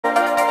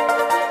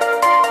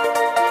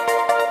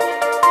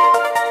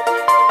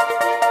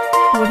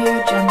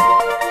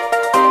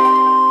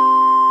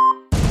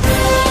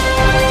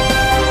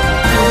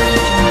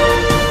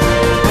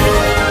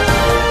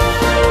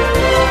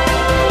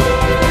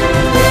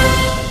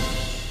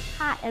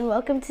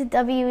welcome to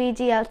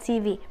WEGL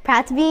TV.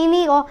 Proud to be an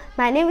Eagle.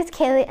 My name is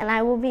Kaylee and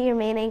I will be your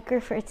main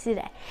anchor for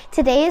today.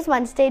 Today is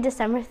Wednesday,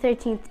 December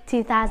 13th,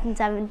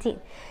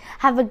 2017.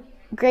 Have a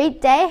great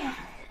day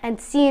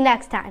and see you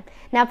next time.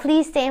 Now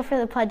please stand for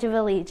the Pledge of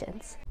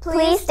Allegiance.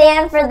 Please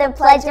stand for the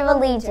Pledge of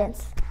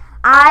Allegiance.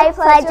 I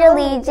pledge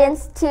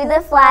allegiance to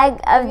the flag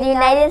of the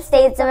United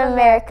States of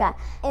America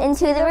and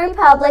to the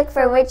republic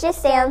for which it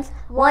stands,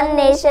 one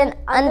nation,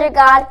 under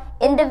God,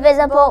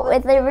 indivisible,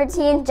 with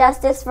liberty and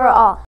justice for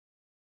all.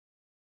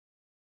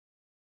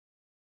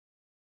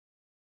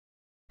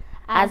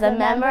 As a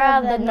member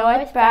of the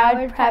North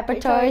Broward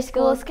Preparatory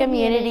Schools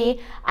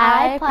community,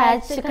 I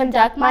pledge to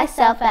conduct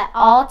myself at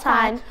all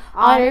times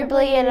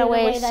honorably in a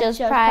way that shows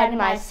pride in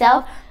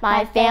myself,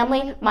 my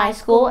family, my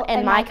school,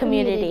 and my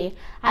community.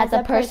 As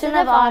a person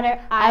of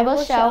honor, I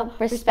will show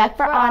respect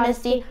for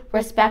honesty,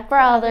 respect for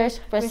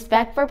others,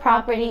 respect for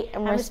property,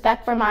 and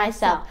respect for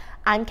myself.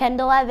 I'm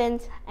Kendall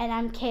Evans. And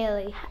I'm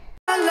Kaylee.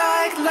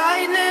 Like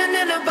lightning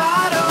in a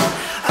bottle.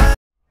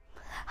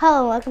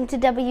 Hello, welcome to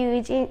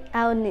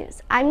WEGL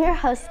News. I'm your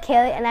host,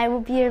 Kaylee, and I will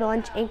be your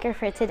lunch anchor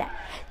for today.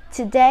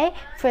 Today,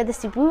 for the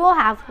soup, we will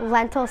have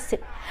lentil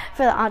soup.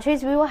 For the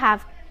entrees, we will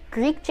have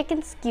Greek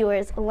chicken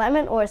skewers,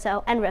 lemon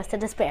orzo, and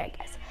roasted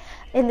asparagus.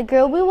 In the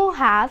grill, we will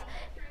have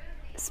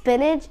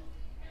spinach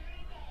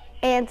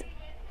and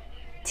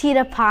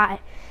pita pie,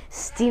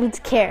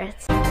 steamed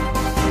carrots.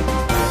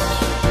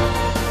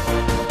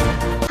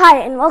 Hi,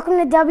 and welcome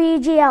to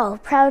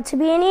WEGL. Proud to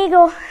be an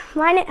Eagle.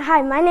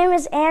 My name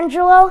is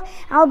Angelo.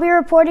 I'll be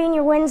reporting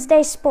your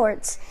Wednesday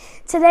sports.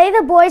 Today,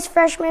 the boys'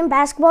 freshman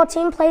basketball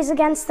team plays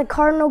against the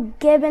Cardinal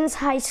Gibbons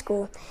High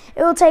School.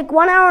 It will take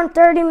 1 hour and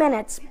 30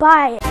 minutes.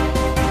 Bye.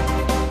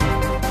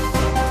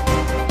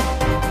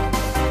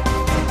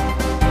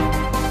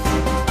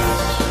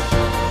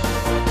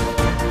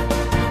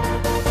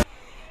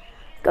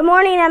 Good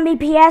morning,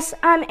 MBPS.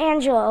 I'm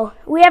Angelo.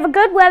 We have a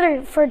good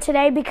weather for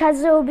today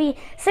because it will be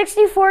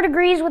 64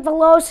 degrees with a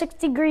low of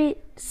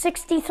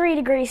 63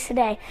 degrees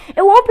today.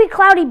 It won't be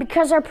cloudy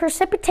because our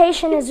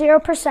precipitation is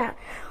 0%.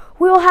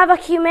 We will have a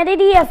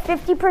humidity of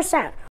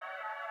 50%.